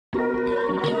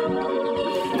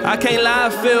I can't lie, I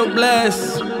feel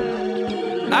blessed.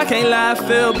 I can't lie, I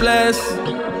feel blessed.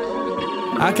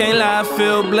 I can't lie, I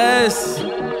feel blessed.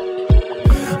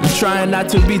 I'm trying not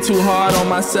to be too hard on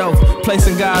myself,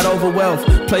 placing God over wealth,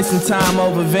 placing time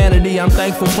over vanity. I'm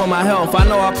thankful for my health. I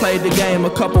know I played the game a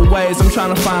couple ways. I'm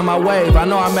trying to find my wave. I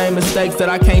know I made mistakes that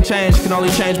I can't change, can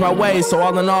only change my ways. So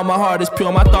all in all, my heart is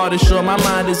pure, my thought is sure, my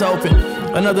mind is open.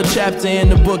 Another chapter in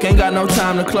the book, ain't got no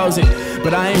time to close it.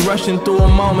 But I ain't rushing through a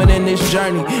moment in this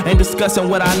journey. Ain't discussing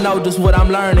what I know, just what I'm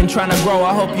learning. Trying to grow,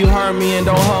 I hope you heard me and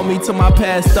don't hold me to my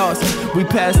past thoughts. We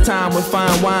pass time with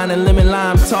fine wine and lemon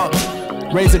lime talk.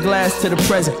 Raise a glass to the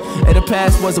present, and the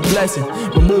past was a blessing.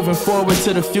 But moving forward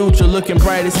to the future, looking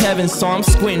bright as heaven. So I'm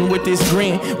squinting with this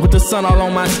green, with the sun all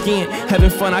on my skin.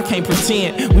 Having fun, I can't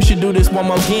pretend. We should do this one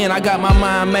more again. I got my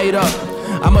mind made up,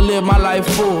 I'ma live my life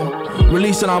full.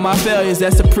 Releasing all my failures,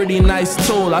 that's a pretty nice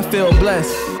tool. I feel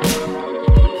blessed.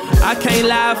 I can't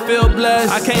lie, I feel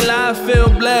blessed. I can't lie, I feel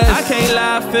blessed. I can't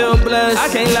lie, I feel blessed. I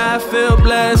can't lie, I feel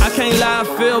blessed. I can't lie, I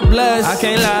feel blessed. I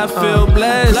can't lie, I feel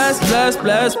blessed.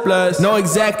 Blessed. Know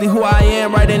exactly who I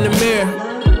am right in the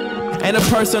mirror. Ain't a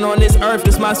person on this earth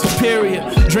that's my superior.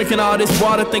 Drinking all this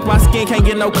water, think my skin can't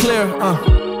get no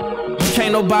clearer.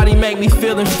 Can't nobody make me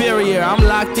feel inferior. I'm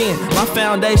locked in, my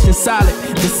foundation solid.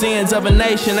 The sins of a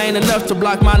nation ain't enough to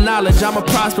block my knowledge. I'ma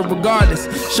prosper regardless.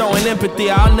 Showing empathy,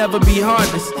 I'll never be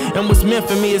heartless. And what's meant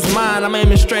for me is mine. I'm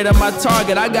aiming straight at my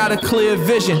target. I got a clear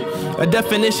vision, a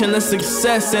definition of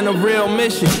success and a real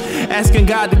mission. Asking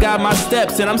God to guide my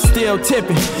steps, and I'm still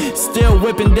tipping, still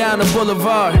whipping down the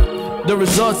boulevard. The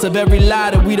results of every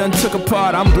lie that we done took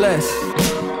apart. I'm blessed.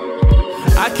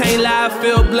 I can't lie, I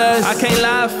feel blessed. I can't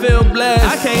lie, I feel blessed.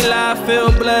 I can't lie, I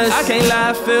feel blessed. I can't lie,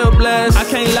 I feel blessed. I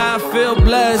can't lie, I feel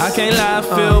blessed. I can't lie, I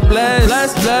feel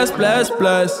blessed.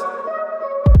 Blessed.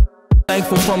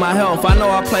 Thankful for my health. I know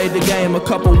I played the game a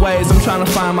couple ways. I'm trying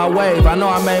to find my wave. I know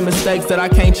I made mistakes that I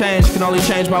can't change, can only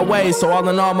change my ways. So all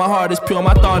in all, my heart is pure,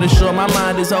 my thought is sure, my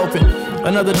mind is open.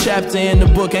 Another chapter in the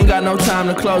book, ain't got no time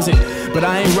to close it. But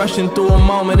I ain't rushing through a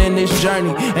moment in this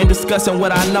journey. Ain't discussing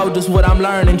what I know, just what I'm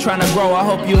learning. Trying to grow, I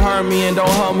hope you heard me and don't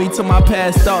hold me to my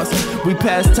past thoughts. We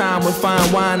pass time with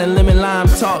fine wine and lemon lime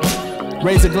talk.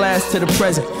 Raise a glass to the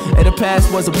present, and the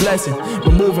past was a blessing.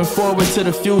 But moving forward to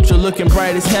the future, looking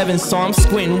bright as heaven. So I'm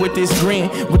squinting with this green,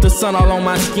 with the sun all on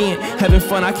my skin. Having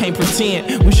fun, I can't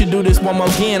pretend. We should do this one more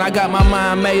again. I got my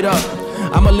mind made up,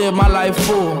 I'ma live my life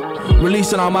full.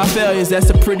 Releasing all my failures, that's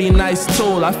a pretty nice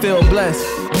tool. I feel blessed.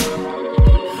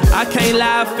 I can't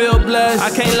lie, I feel blessed. I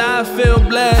can't lie, I feel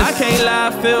blessed. I can't lie,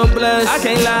 I feel blessed. I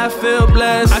can't lie, I feel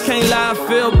blessed. I can't lie, I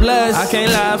feel blessed. I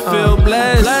can't lie, I feel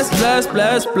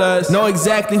blessed. Blessed. Know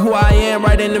exactly who I am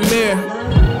right in the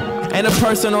mirror. Ain't a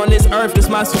person on this earth that's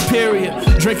my superior.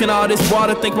 Drinking all this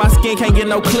water, think my skin can't get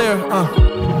no clearer.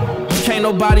 Can't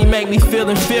nobody make me feel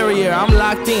inferior. I'm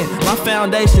locked in, my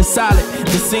foundation solid.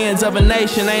 The sins of a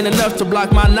nation ain't enough to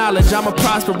block my knowledge. I'ma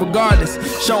prosper regardless.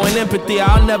 Showing empathy,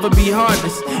 I'll never be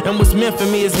heartless. And what's meant for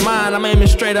me is mine. I'm aiming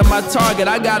straight at my target.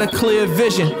 I got a clear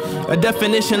vision, a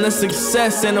definition of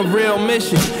success and a real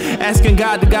mission. Asking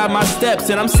God to guide my steps,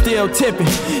 and I'm still tipping,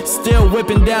 still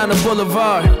whipping down the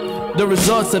boulevard. The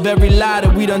results of every lie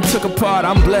that we done took apart.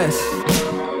 I'm blessed.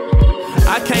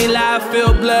 I can't lie, I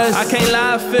feel blessed. I can't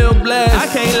lie, I feel blessed. I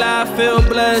can't lie, I feel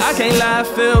blessed. I can't lie, I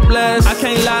feel blessed. I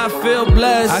can't lie, I feel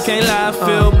blessed. I can't lie, I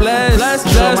feel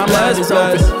blessed.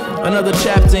 Blessed. Another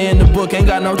chapter in the book, ain't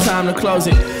got no time to close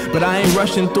it. But I ain't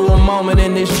rushing through a moment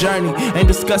in this journey. Ain't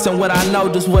discussing what I know,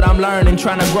 just what I'm learning.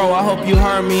 Trying to grow, I hope you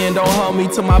heard me and don't hold me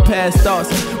to my past thoughts.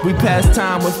 We pass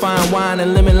time with fine wine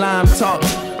and lemon lime talk.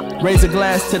 Raise a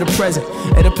glass to the present,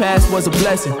 and the past was a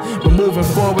blessing. But moving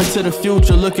forward to the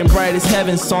future, looking bright as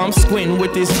heaven. So I'm squinting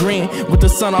with this green, with the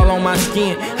sun all on my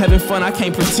skin. Having fun, I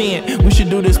can't pretend. We should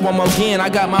do this one more again. I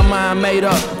got my mind made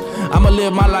up, I'ma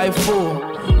live my life full.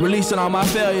 Releasing all my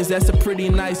failures, that's a pretty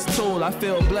nice tool. I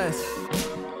feel blessed.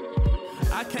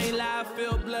 I can't lie, I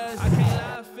feel blessed. I can't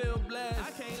lie, I feel blessed.